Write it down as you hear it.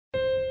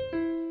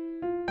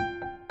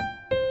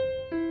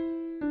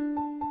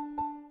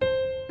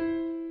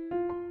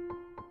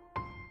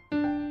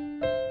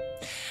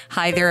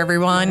Hi there,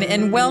 everyone,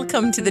 and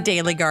welcome to the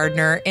Daily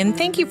Gardener, and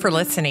thank you for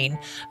listening.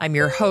 I'm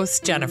your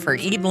host, Jennifer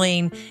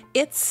Ebling.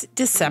 It's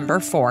December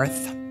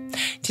 4th.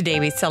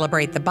 Today we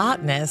celebrate the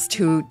botanist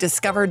who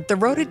discovered the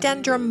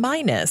rhododendron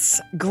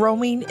minus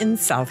growing in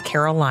South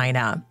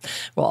Carolina.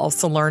 We'll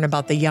also learn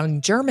about the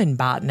young German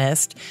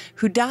botanist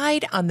who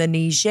died on the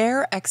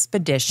Niger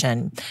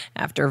expedition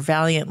after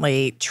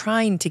valiantly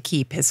trying to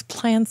keep his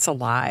plants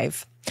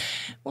alive.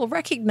 We'll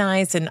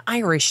recognize an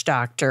Irish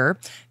doctor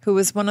who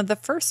was one of the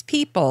first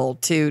people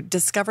to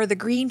discover the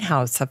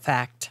greenhouse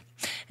effect.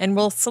 And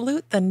we'll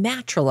salute the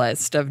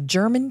naturalist of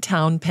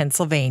Germantown,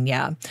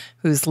 Pennsylvania,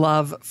 whose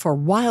love for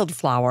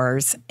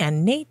wildflowers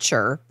and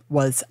nature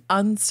was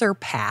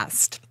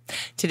unsurpassed.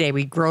 Today,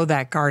 we grow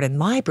that garden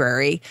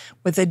library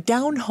with a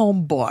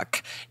down-home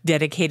book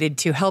dedicated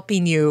to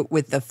helping you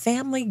with the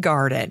family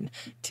garden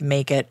to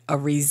make it a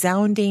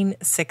resounding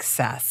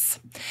success.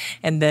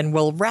 And then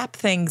we'll wrap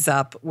things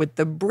up with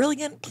the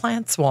brilliant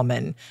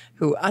plantswoman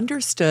who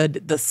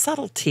understood the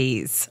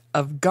subtleties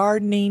of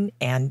gardening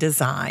and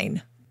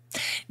design.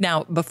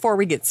 Now, before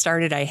we get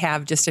started, I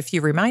have just a few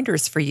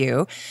reminders for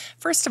you.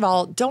 First of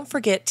all, don't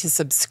forget to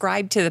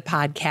subscribe to the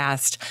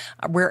podcast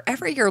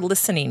wherever you're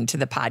listening to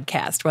the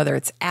podcast, whether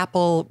it's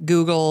Apple,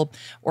 Google,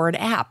 or an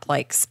app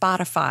like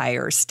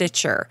Spotify or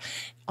Stitcher.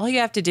 All you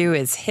have to do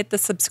is hit the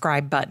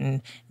subscribe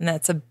button, and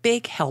that's a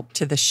big help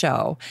to the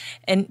show.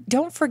 And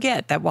don't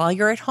forget that while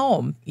you're at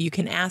home, you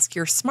can ask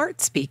your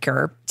smart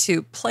speaker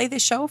to play the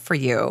show for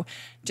you.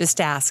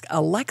 Just ask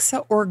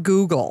Alexa or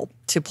Google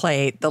to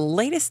play the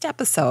latest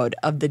episode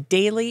of the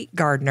Daily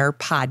Gardener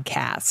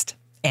podcast,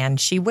 and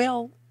she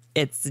will.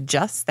 It's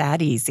just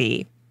that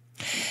easy.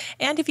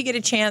 And if you get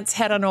a chance,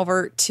 head on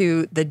over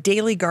to the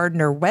Daily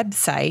Gardener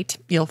website.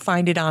 You'll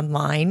find it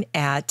online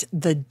at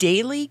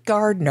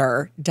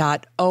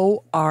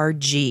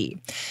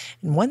thedailygardener.org.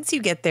 And once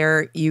you get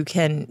there, you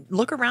can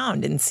look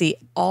around and see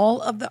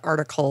all of the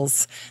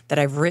articles that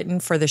I've written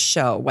for the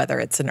show, whether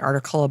it's an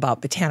article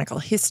about botanical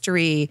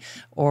history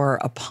or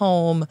a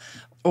poem,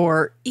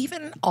 or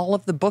even all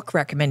of the book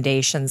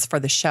recommendations for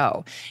the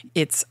show.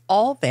 It's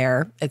all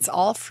there, it's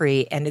all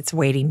free, and it's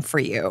waiting for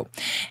you.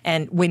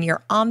 And when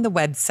you're on the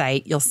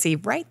website, you'll see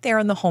right there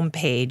on the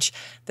homepage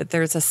that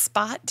there's a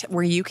spot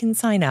where you can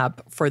sign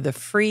up for the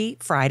free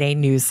Friday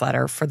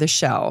newsletter for the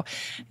show.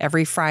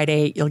 Every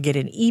Friday, you'll get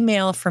an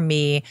email from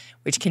me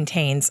which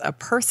contains a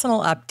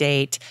personal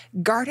update,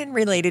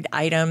 garden-related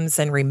items,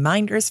 and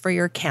reminders for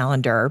your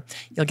calendar.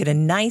 You'll get a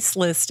nice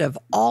list of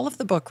all of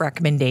the book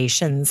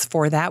recommendations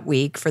for that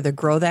week for the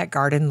Grow That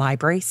Garden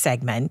Library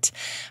segment.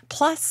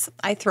 Plus,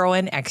 I throw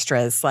in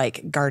extras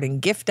like garden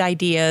gift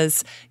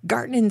ideas,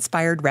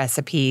 garden-inspired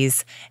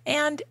recipes,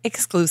 and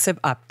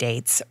exclusive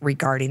updates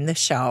regarding the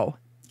show.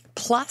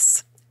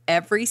 Plus,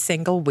 every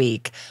single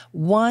week,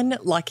 one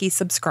lucky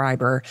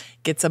subscriber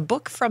gets a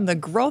book from the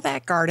Grow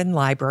That Garden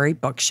Library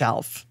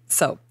bookshelf.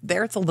 So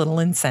there's a little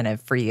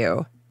incentive for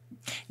you.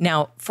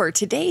 Now, for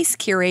today's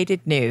curated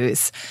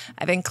news,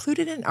 I've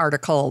included an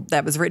article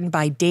that was written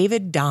by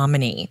David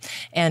Domoney,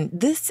 and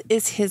this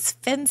is his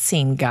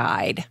fencing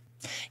guide.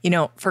 You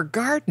know, for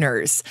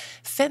gardeners,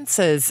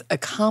 fences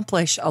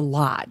accomplish a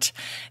lot.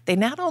 They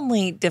not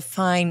only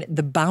define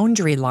the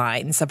boundary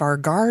lines of our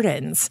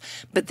gardens,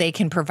 but they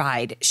can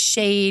provide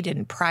shade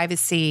and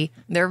privacy.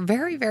 They're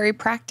very, very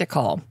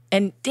practical.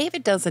 And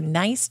David does a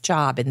nice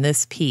job in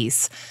this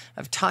piece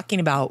of talking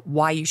about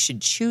why you should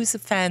choose a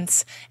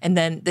fence and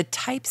then the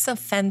types of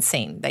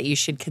fencing that you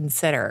should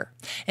consider.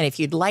 And if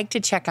you'd like to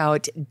check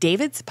out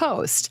David's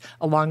post,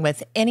 along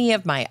with any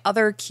of my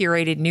other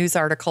curated news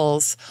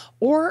articles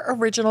or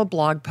original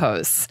blog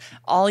posts,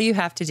 all you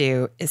have to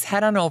do is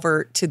head on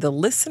over to the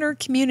listener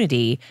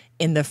community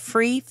in the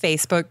free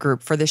Facebook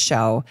group for the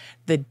show,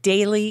 the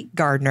Daily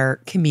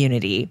Gardener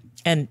Community.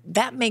 And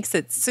that makes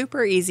it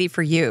super easy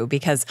for you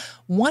because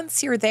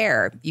once you're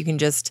there, you can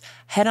just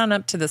head on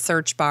up to the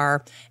search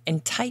bar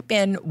and type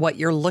in what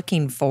you're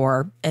looking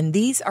for, and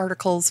these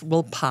articles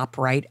will pop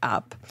right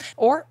up.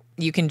 Or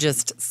you can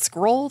just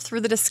scroll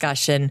through the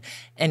discussion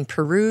and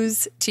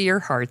peruse to your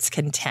heart's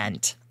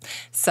content.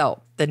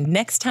 So the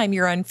next time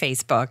you're on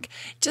Facebook,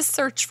 just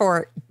search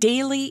for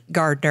Daily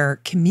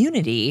Gardener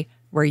Community,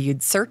 where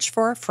you'd search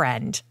for a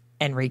friend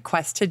and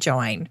request to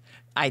join.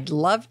 I'd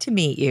love to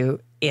meet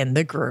you in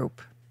the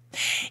group.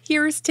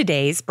 Here's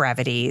today's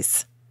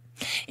brevities.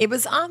 It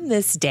was on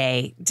this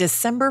day,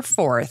 December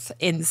 4th,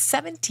 in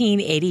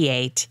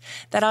 1788,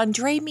 that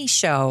André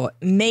Michaux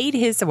made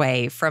his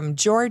way from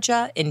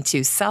Georgia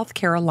into South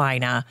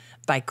Carolina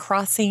by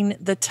crossing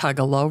the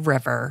Tugaloo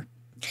River.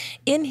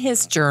 In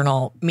his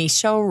journal,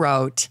 Michaux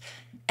wrote,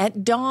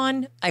 "At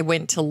dawn, I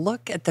went to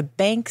look at the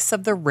banks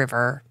of the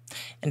river,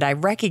 and I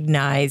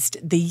recognized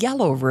the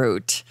yellow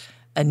root,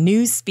 a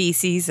new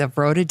species of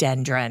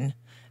rhododendron,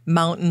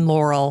 mountain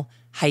laurel,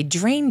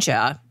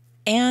 hydrangea,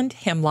 and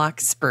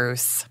hemlock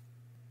spruce."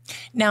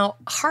 Now,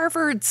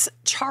 Harvard's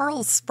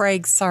Charles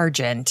Sprague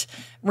Sargent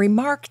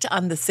remarked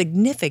on the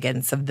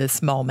significance of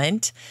this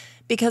moment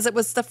because it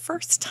was the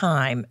first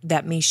time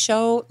that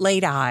Michaux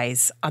laid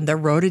eyes on the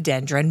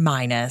rhododendron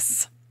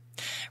minus.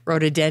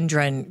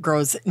 Rhododendron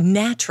grows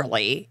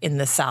naturally in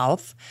the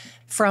South,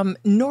 from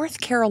North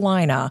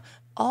Carolina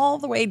all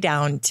the way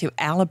down to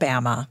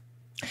Alabama.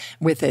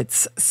 With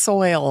its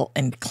soil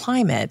and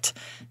climate,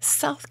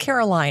 South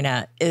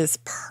Carolina is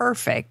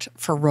perfect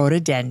for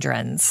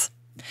rhododendrons.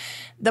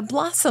 The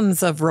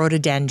blossoms of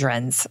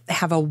rhododendrons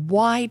have a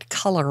wide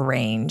color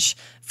range,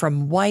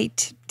 from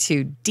white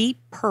to deep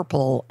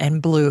purple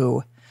and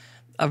blue.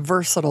 A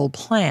versatile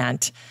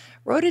plant,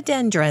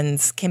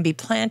 rhododendrons can be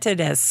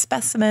planted as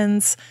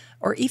specimens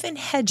or even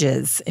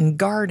hedges in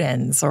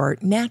gardens or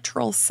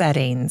natural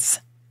settings.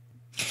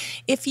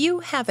 If you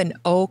have an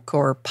oak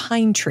or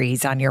pine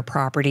trees on your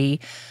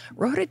property,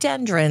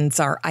 rhododendrons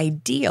are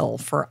ideal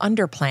for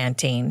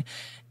underplanting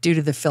due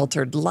to the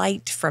filtered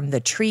light from the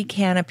tree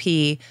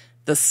canopy,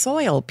 the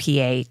soil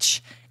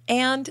pH,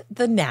 and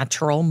the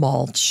natural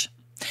mulch.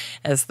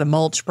 As the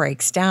mulch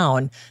breaks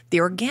down,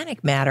 the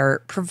organic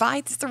matter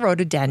provides the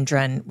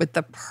rhododendron with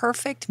the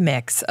perfect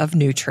mix of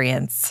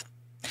nutrients.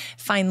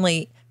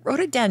 Finally,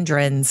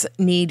 rhododendrons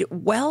need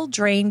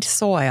well-drained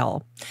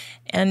soil,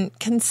 and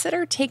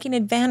consider taking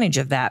advantage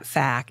of that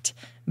fact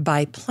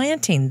by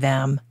planting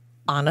them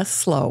on a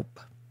slope.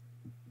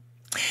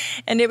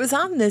 And it was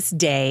on this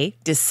day,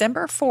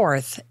 December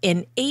 4th,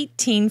 in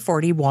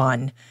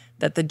 1841,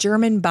 that the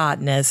German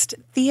botanist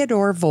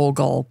Theodore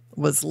Vogel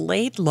was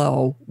laid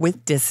low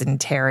with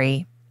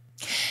dysentery.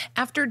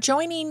 After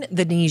joining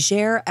the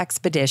Niger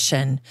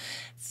expedition,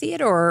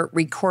 Theodore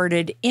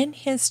recorded in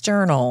his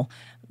journal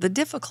the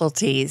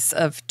difficulties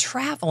of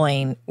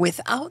traveling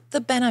without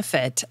the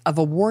benefit of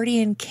a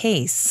Wardian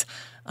case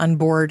on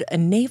board a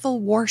naval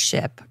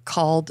warship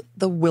called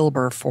the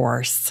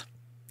Wilberforce.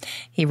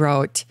 He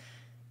wrote,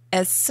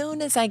 "As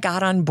soon as I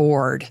got on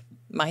board,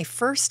 my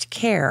first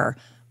care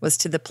was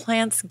to the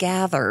plants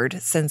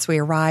gathered since we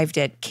arrived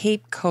at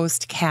Cape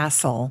Coast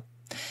Castle.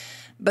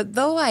 But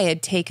though I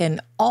had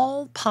taken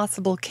all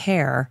possible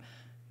care,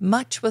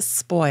 much was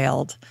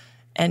spoiled,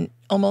 and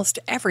almost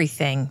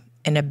everything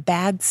in a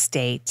bad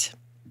state.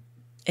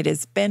 It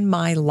has been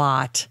my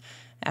lot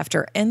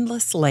after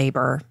endless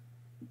labor."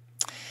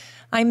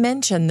 I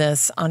mention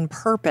this on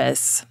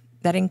purpose,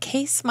 that in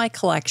case my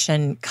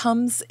collection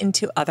comes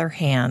into other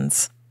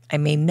hands, I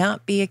may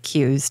not be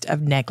accused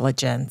of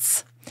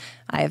negligence.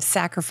 I have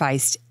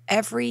sacrificed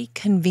every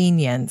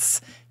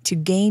convenience to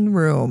gain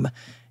room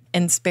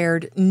and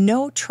spared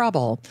no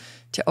trouble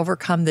to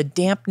overcome the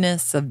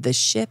dampness of the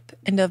ship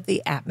and of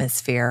the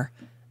atmosphere,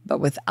 but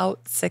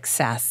without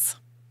success.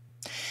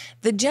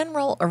 The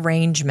general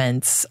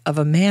arrangements of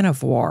a man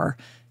of war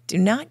do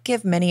not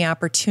give many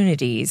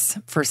opportunities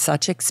for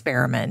such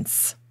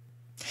experiments.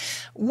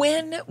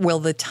 When will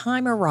the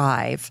time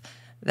arrive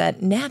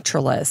that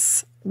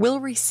naturalists will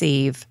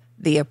receive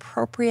the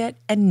appropriate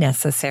and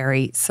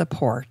necessary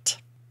support?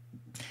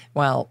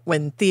 Well,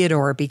 when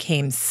Theodore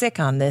became sick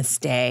on this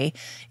day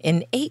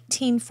in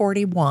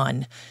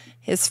 1841,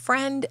 his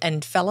friend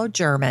and fellow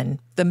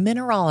German, the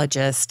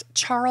mineralogist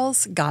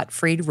Charles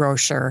Gottfried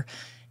Roscher,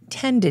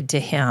 tended to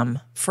him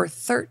for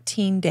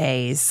 13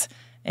 days,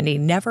 and he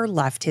never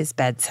left his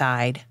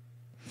bedside.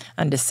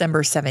 On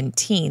December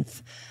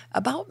 17th,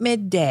 about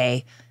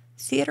midday,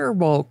 Theodore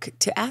woke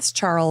to ask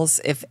Charles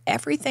if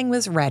everything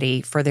was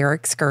ready for their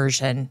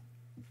excursion,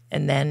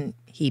 and then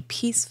he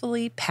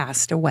peacefully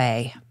passed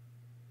away.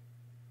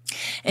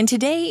 And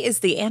today is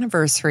the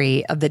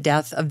anniversary of the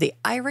death of the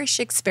Irish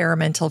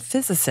experimental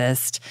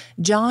physicist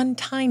John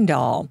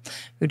Tyndall,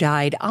 who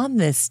died on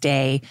this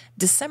day,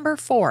 December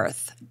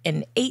 4th,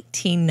 in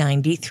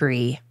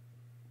 1893.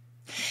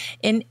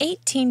 In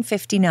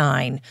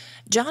 1859,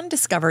 John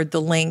discovered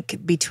the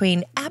link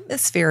between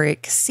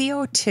atmospheric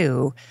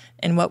CO2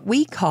 and what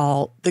we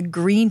call the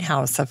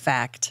greenhouse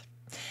effect.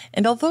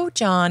 And although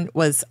John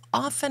was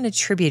often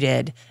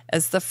attributed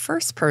as the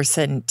first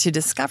person to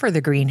discover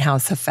the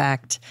greenhouse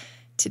effect,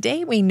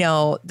 today we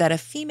know that a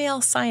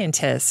female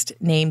scientist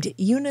named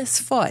Eunice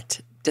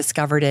Foote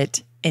discovered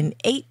it in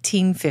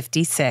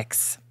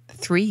 1856,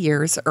 3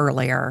 years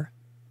earlier.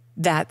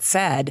 That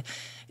said,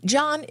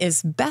 John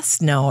is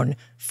best known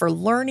for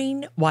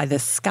learning why the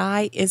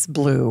sky is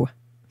blue.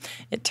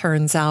 It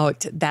turns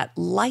out that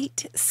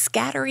light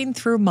scattering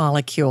through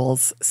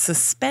molecules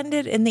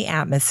suspended in the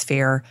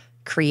atmosphere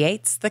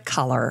creates the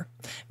color,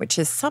 which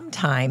is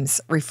sometimes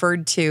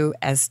referred to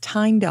as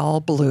Tyndall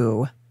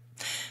blue.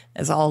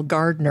 As all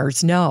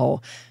gardeners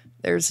know,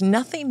 there's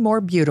nothing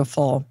more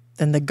beautiful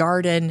than the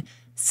garden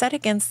set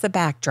against the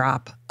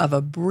backdrop of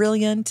a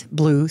brilliant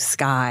blue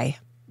sky.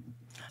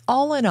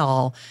 All in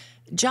all,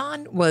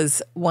 John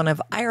was one of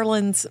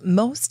Ireland's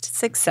most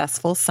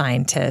successful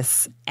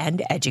scientists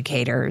and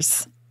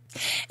educators.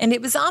 And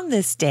it was on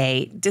this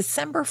day,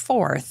 December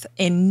 4th,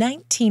 in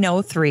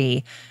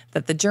 1903,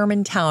 that the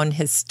Germantown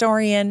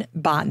historian,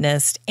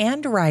 botanist,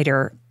 and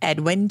writer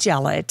Edwin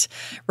Gellert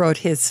wrote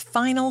his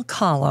final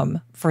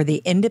column for the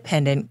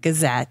Independent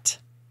Gazette.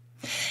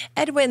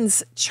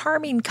 Edwin's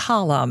charming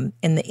column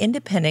in the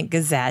Independent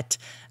Gazette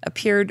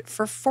appeared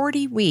for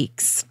 40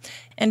 weeks,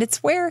 and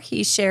it's where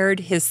he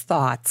shared his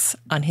thoughts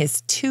on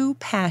his two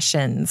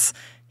passions,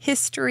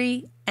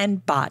 history,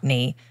 and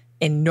botany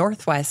in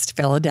Northwest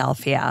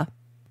Philadelphia.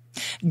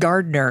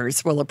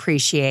 Gardeners will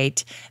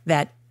appreciate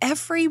that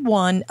every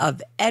one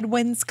of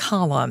Edwin's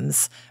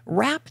columns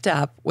wrapped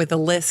up with a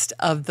list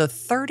of the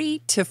 30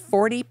 to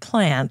 40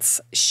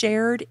 plants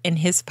shared in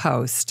his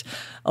post,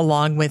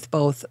 along with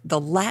both the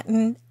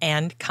Latin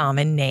and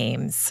common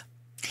names.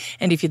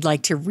 And if you'd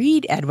like to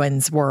read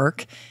Edwin's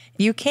work,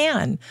 you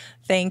can,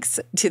 thanks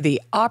to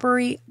the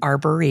Aubrey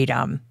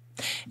Arboretum.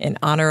 In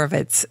honor of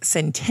its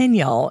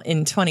centennial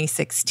in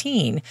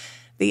 2016,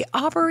 the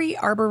Aubrey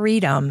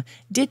Arboretum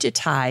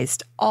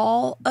digitized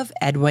all of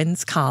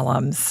Edwin's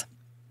columns.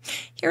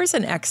 Here's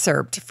an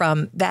excerpt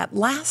from that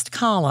last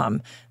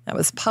column that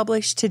was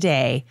published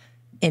today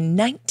in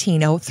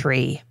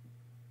 1903.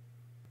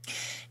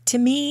 To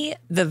me,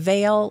 the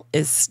vale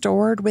is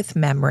stored with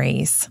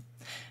memories,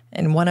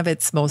 and one of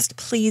its most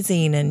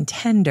pleasing and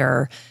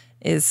tender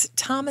is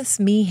Thomas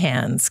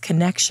Meehan's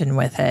connection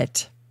with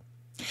it.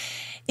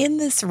 In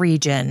this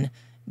region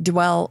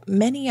dwell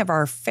many of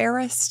our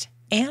fairest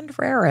and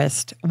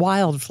rarest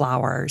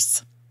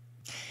wildflowers.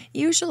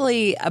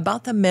 Usually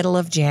about the middle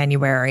of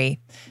January,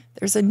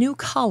 there's a new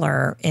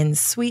color in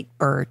sweet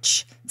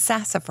birch,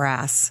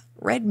 sassafras,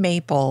 red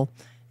maple,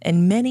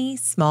 and many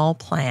small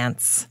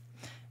plants.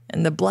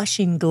 And the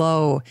blushing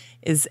glow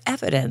is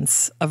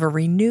evidence of a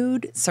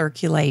renewed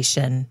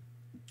circulation.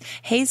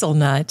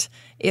 Hazelnut,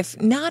 if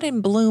not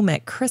in bloom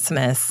at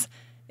Christmas,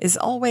 is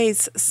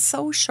always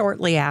so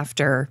shortly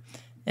after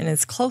and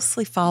is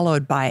closely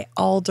followed by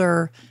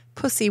alder,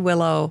 pussy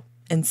willow,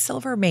 and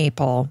silver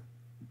maple.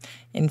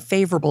 In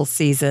favorable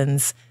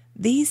seasons,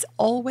 these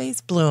always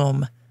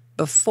bloom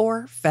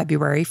before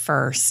February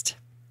 1st.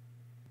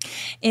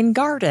 In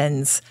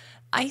gardens,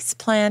 ice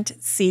plant,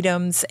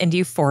 sedums, and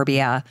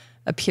euphorbia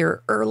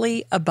appear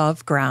early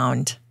above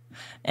ground,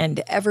 and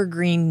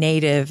evergreen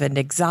native and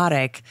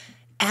exotic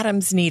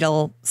Adam's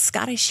needle,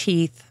 Scottish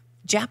heath,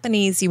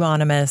 Japanese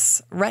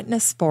euonymus,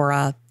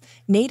 retinospora,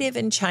 native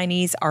and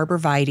Chinese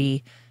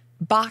arborvitae,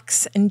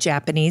 box and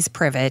Japanese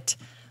privet,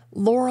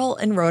 laurel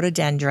and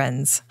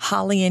rhododendrons,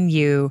 holly and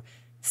yew,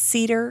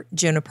 cedar,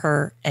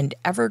 juniper, and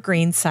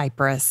evergreen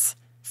cypress,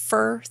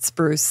 fir,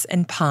 spruce,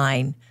 and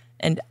pine,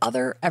 and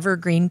other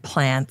evergreen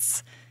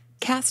plants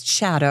cast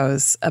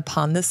shadows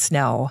upon the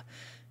snow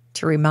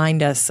to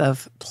remind us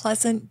of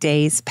pleasant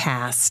days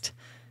past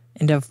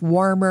and of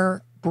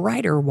warmer,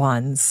 brighter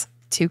ones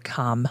to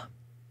come.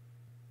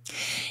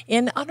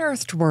 In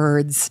Unearthed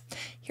Words,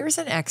 here's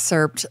an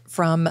excerpt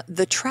from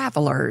The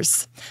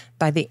Travelers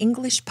by the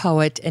English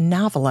poet and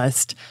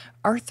novelist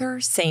Arthur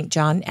St.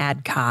 John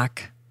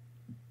Adcock.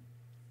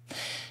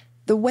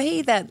 The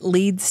way that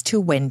leads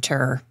to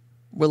winter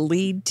will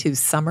lead to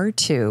summer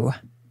too,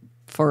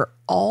 for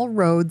all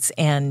roads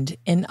end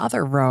in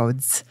other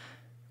roads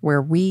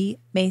where we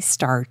may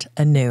start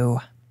anew.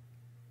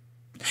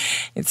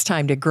 It's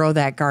time to grow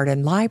that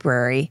garden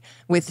library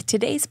with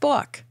today's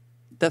book,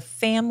 The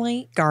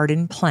Family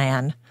Garden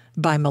Plan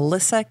by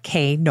Melissa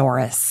K.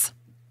 Norris.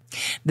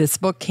 This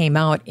book came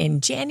out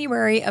in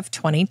January of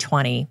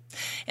 2020,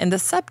 and the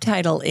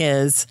subtitle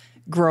is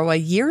Grow a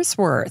Year's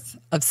Worth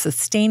of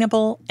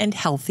Sustainable and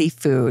Healthy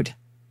Food.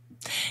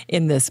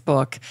 In this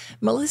book,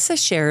 Melissa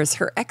shares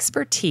her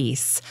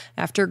expertise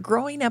after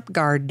growing up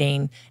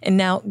gardening and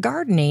now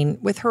gardening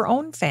with her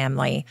own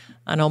family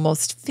on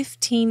almost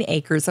 15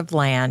 acres of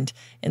land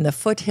in the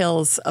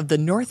foothills of the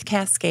North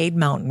Cascade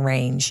Mountain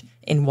Range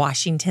in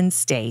Washington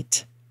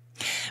State.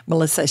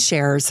 Melissa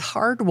shares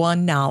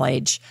hard-won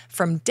knowledge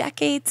from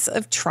decades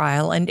of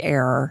trial and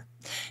error.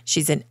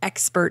 She's an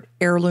expert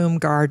heirloom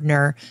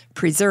gardener,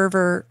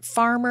 preserver,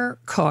 farmer,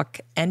 cook,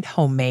 and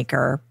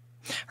homemaker.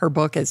 Her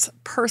book is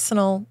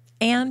personal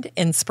and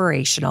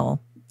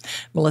inspirational.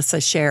 Melissa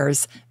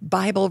shares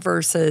Bible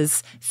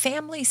verses,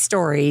 family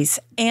stories,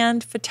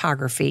 and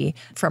photography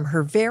from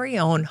her very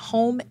own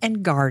home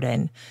and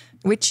garden,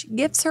 which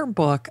gives her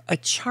book a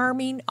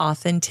charming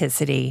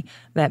authenticity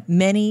that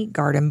many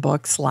garden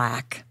books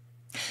lack.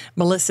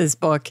 Melissa's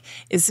book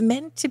is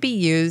meant to be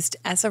used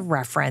as a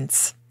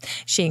reference.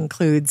 She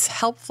includes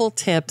helpful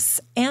tips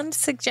and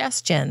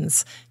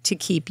suggestions to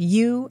keep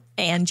you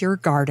and your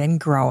garden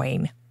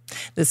growing.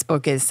 This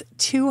book is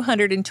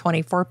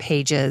 224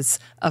 pages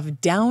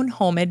of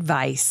down-home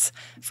advice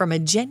from a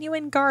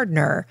genuine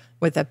gardener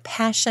with a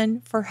passion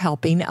for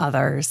helping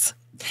others.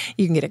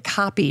 You can get a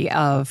copy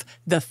of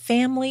The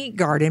Family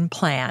Garden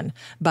Plan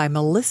by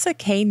Melissa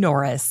K.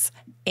 Norris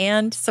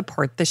and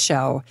support the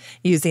show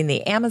using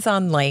the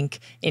Amazon link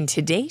in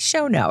today's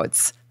show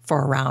notes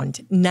for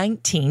around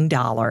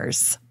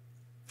 $19.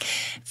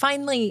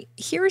 Finally,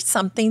 here's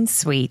something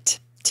sweet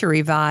to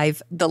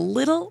revive the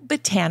little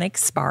botanic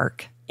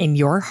spark in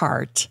your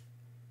heart.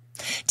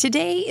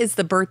 Today is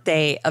the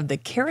birthday of the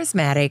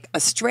charismatic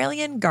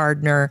Australian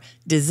gardener,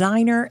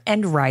 designer,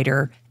 and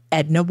writer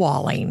Edna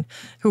Walling,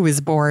 who was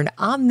born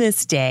on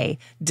this day,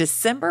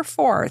 December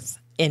 4th,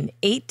 in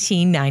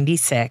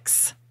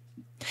 1896.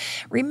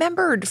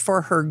 Remembered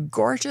for her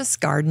gorgeous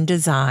garden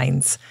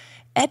designs,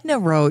 Edna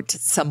wrote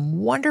some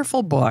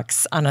wonderful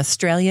books on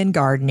Australian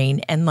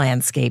gardening and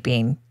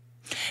landscaping.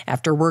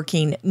 After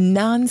working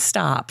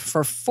nonstop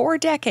for 4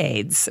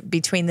 decades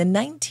between the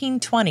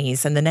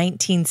 1920s and the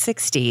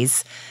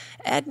 1960s,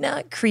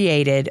 Edna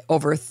created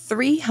over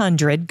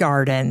 300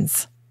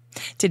 gardens.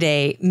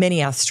 Today,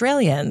 many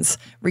Australians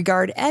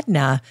regard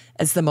Edna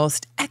as the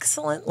most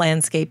excellent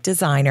landscape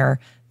designer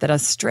that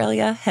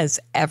Australia has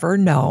ever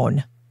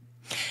known.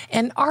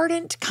 An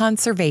ardent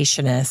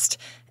conservationist,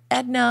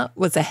 Edna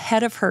was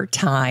ahead of her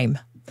time.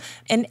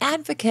 An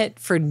advocate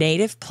for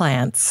native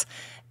plants,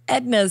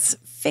 Edna's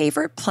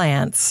favorite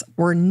plants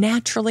were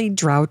naturally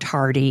drought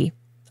hardy,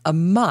 a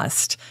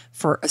must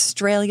for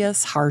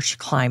Australia's harsh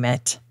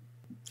climate.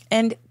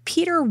 And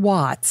Peter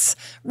Watts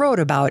wrote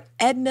about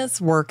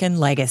Edna's work and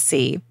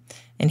legacy,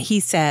 and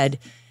he said,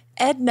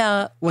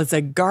 Edna was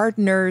a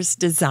gardener's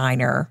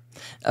designer,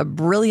 a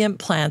brilliant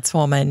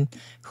plantswoman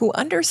who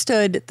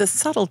understood the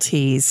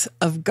subtleties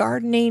of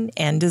gardening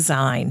and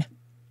design.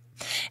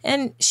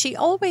 And she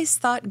always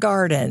thought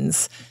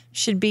gardens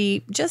should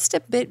be just a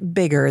bit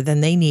bigger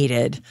than they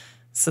needed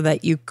so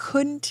that you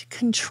couldn't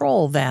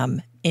control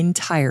them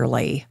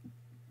entirely.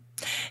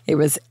 It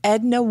was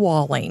Edna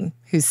Walling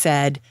who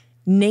said,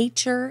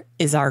 "Nature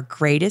is our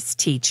greatest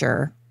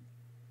teacher."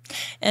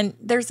 And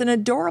there's an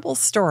adorable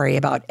story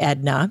about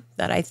Edna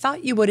that I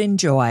thought you would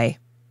enjoy.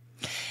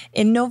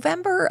 In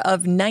November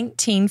of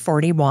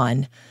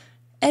 1941,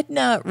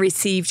 Edna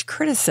received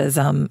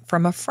criticism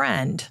from a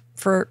friend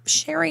for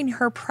sharing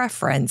her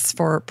preference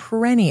for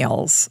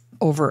perennials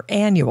over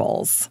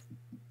annuals.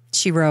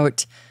 She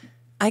wrote,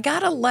 "I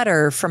got a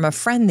letter from a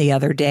friend the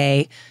other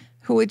day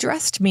who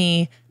addressed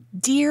me,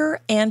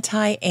 'Dear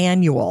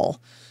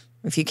Anti-Annual.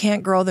 If you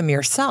can't grow them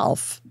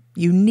yourself,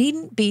 you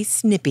needn't be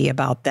snippy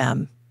about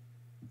them.'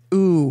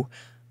 Ooh,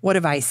 what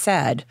have I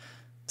said?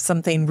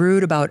 Something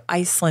rude about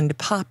Iceland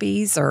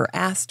poppies or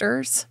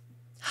asters?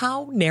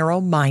 How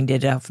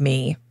narrow-minded of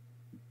me."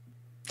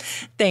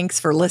 Thanks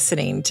for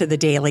listening to The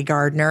Daily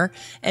Gardener.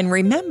 And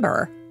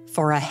remember,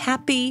 for a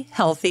happy,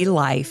 healthy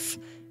life,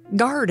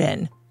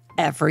 garden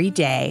every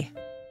day.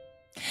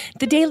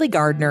 The Daily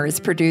Gardener is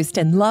produced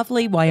in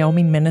lovely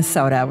Wyoming,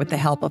 Minnesota with the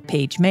help of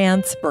Paige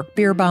Mance, Brooke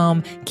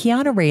Bierbaum,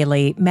 Kiana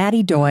Rayleigh,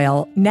 Maddie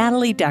Doyle,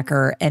 Natalie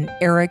Decker, and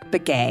Eric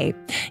Begay.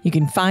 You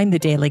can find The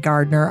Daily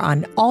Gardener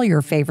on all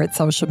your favorite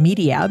social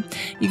media.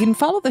 You can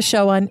follow the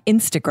show on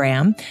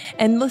Instagram,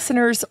 and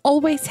listeners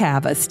always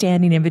have a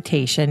standing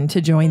invitation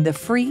to join the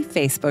free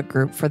Facebook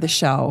group for the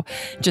show.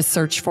 Just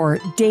search for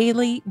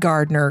Daily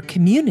Gardener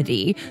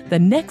Community the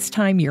next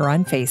time you're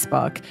on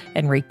Facebook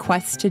and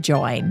request to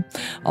join.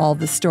 All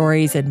the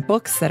stories and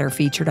books that are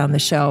featured on the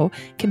show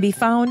can be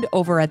found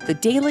over at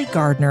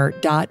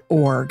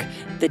thedailygardener.org,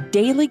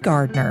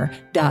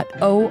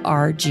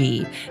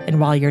 thedailygardener.org. And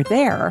while you're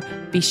there,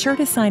 be sure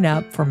to sign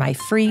up for my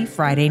free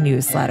Friday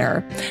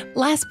newsletter.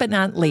 Last but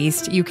not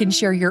least, you can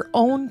share your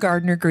own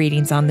gardener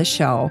greetings on the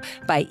show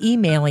by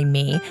emailing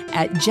me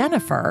at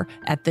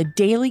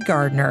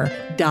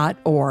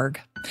jennifer@thedailygardener.org.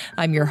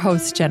 I'm your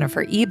host,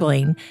 Jennifer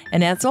Ebling,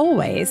 and as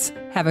always,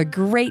 have a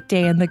great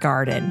day in the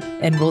garden,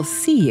 and we'll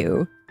see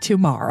you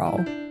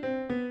tomorrow.